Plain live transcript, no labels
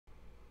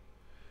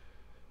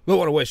We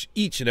want to wish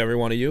each and every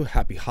one of you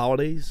happy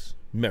holidays,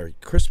 Merry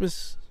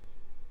Christmas,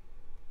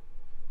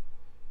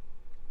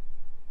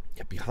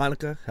 Happy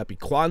Hanukkah, Happy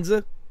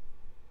Kwanzaa.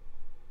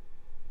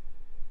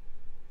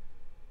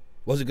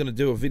 Wasn't going to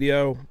do a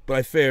video, but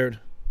I figured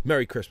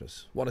Merry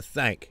Christmas. Want to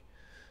thank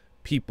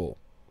people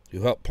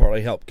who help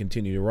Parlay Help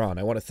continue to run.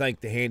 I want to thank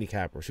the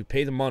handicappers who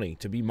pay the money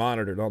to be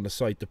monitored on the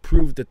site to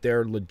prove that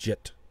they're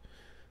legit.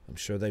 I'm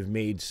sure they've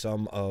made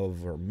some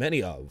of, or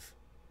many of,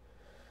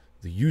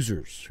 the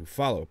users who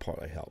follow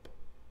Parlay Help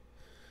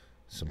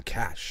some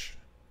cash.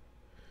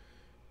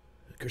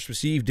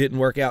 Christmas Eve didn't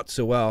work out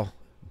so well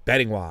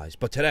betting-wise,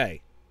 but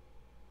today,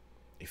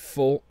 a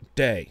full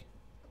day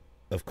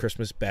of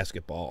Christmas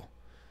basketball,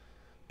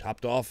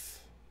 topped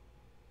off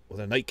with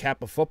a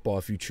nightcap of football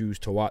if you choose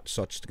to watch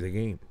such the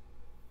game.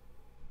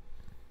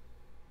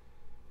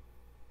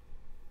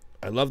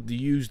 I love to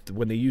use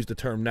when they use the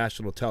term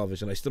national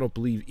television. I still don't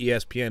believe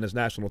ESPN is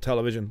national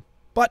television,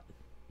 but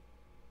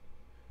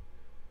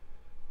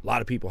a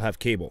lot of people have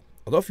cable.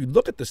 Although if you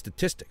look at the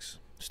statistics,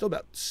 still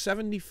about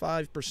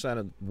 75%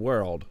 of the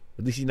world,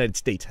 at least the United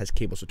States, has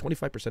cable, so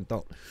 25%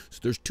 don't. So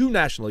there's two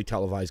nationally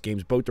televised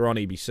games. Both are on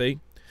ABC.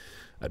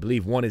 I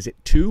believe one is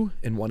at 2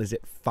 and one is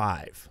at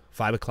 5.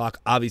 5 o'clock,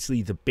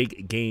 obviously the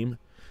big game.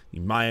 The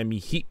Miami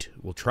Heat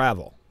will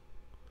travel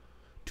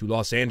to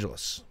Los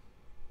Angeles.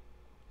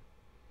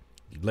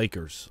 The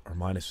Lakers are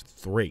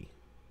 -3.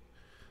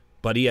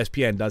 But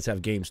ESPN does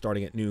have games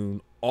starting at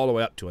noon all the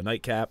way up to a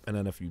nightcap, and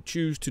then if you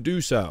choose to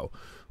do so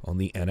on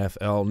the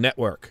NFL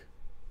Network,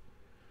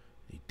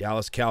 the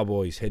Dallas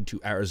Cowboys head to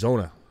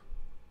Arizona.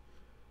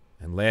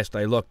 And last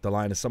I looked, the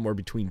line is somewhere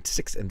between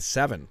 6 and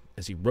 7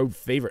 as a road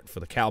favorite for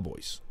the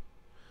Cowboys.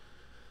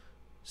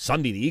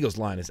 Sunday, the Eagles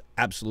line is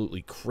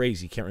absolutely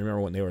crazy. Can't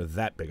remember when they were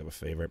that big of a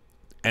favorite.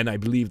 And I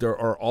believe there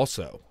are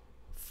also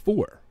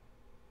 4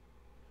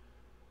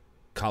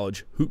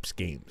 college hoops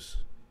games.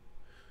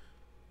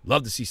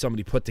 Love to see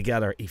somebody put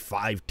together a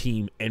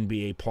 5-team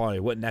NBA parlay.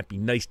 Wouldn't that be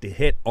nice to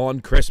hit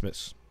on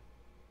Christmas?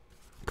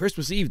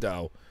 Christmas Eve,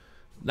 though,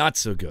 not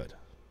so good.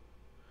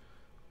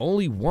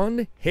 Only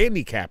one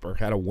handicapper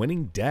had a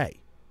winning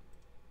day.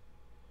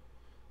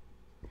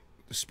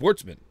 The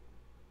Sportsman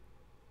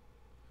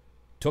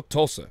took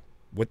Tulsa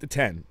with the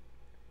 10.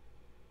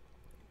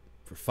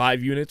 For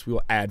 5 units, we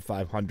will add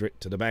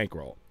 500 to the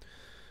bankroll.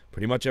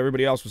 Pretty much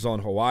everybody else was on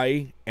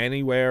Hawaii,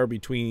 anywhere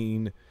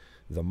between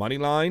the money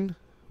line,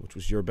 which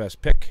was your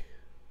best pick.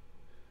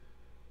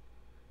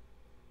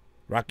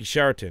 Rocky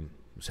Sheraton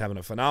was having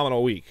a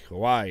phenomenal week.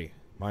 Hawaii,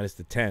 minus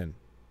the 10.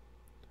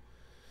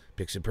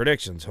 Picks and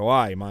predictions,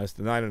 Hawaii, minus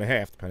the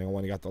 9.5, depending on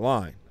when you got the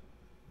line.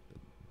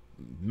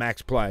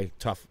 Max play,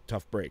 tough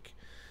break.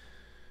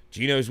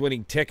 Gino's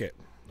winning ticket,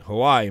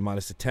 Hawaii,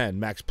 minus the 10.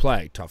 Max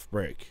play, tough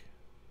break.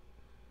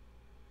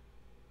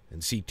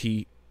 And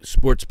CT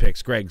Sports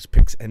Picks, Greg's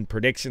Picks and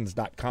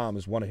Predictions.com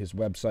is one of his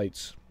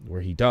websites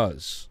where he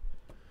does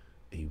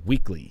a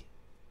weekly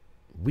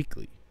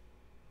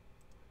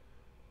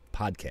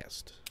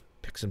podcast.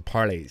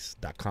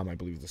 Picksandparlays.com, I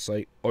believe, is the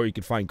site. Or you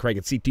can find Craig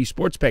at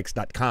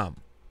ctsportspicks.com.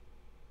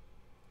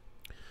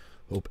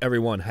 Hope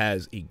everyone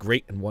has a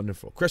great and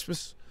wonderful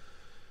Christmas.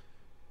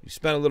 You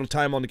spent a little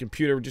time on the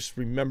computer. Just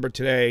remember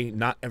today,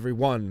 not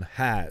everyone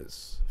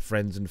has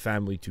friends and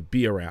family to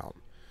be around.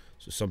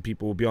 So some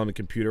people will be on the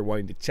computer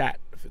wanting to chat.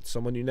 If it's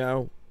someone you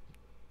know,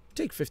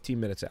 take 15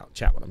 minutes out and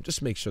chat with them.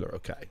 Just make sure they're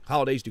okay.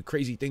 Holidays do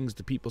crazy things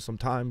to people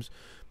sometimes,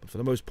 but for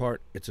the most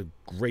part, it's a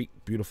great,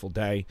 beautiful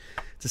day.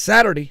 It's a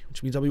Saturday,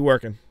 which means I'll be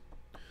working.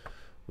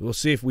 We'll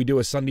see if we do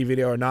a Sunday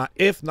video or not.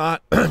 If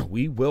not,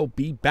 we will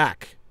be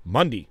back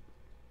Monday.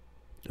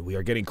 We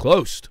are getting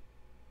close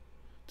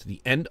to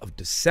the end of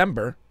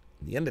December,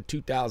 the end of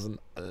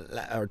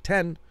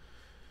 2010,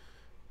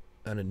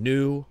 and a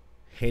new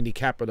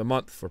Handicapper of the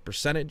Month for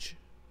percentage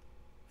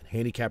and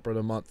Handicapper of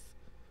the Month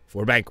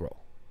for bankroll.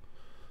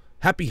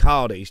 Happy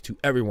holidays to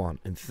everyone,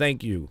 and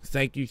thank you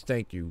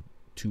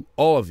to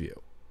all of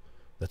you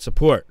that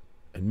support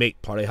and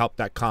make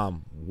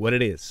ParlayHelp.com what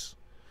it is.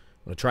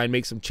 I'm going to try and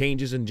make some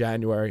changes in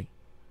January,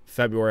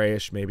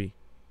 February-ish maybe.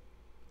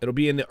 It'll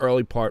be in the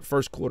early part,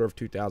 first quarter of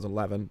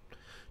 2011.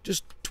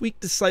 Just tweak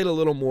the site a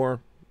little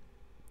more.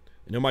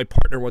 I know my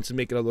partner wants to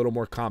make it a little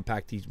more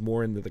compact. He's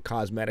more into the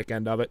cosmetic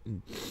end of it,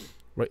 and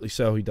rightly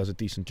so. He does a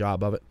decent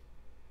job of it.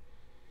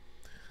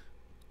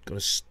 Going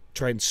to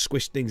try and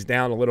squish things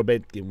down a little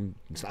bit.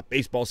 It's not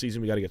baseball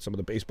season. We got to get some of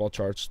the baseball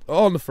charts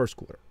all in the first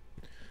quarter.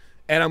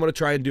 And I'm going to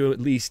try and do at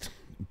least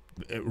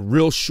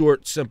real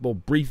short, simple,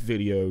 brief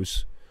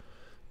videos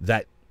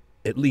that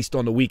at least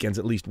on the weekends,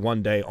 at least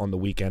one day on the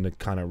weekend to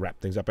kind of wrap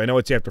things up. I know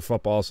it's after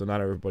football, so not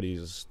everybody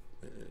is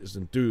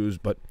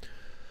enthused, but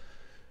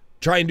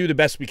try and do the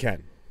best we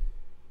can.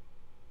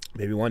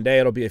 Maybe one day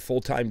it'll be a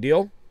full-time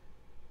deal.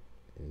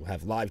 We'll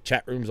have live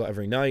chat rooms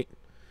every night.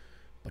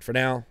 But for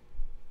now,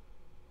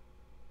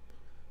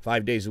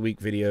 5 days a week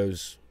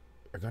videos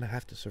are going to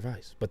have to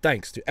suffice. But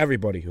thanks to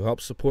everybody who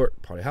helps support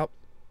Parlay Help.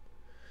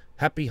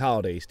 Happy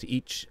holidays to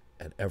each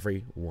and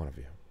every one of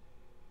you.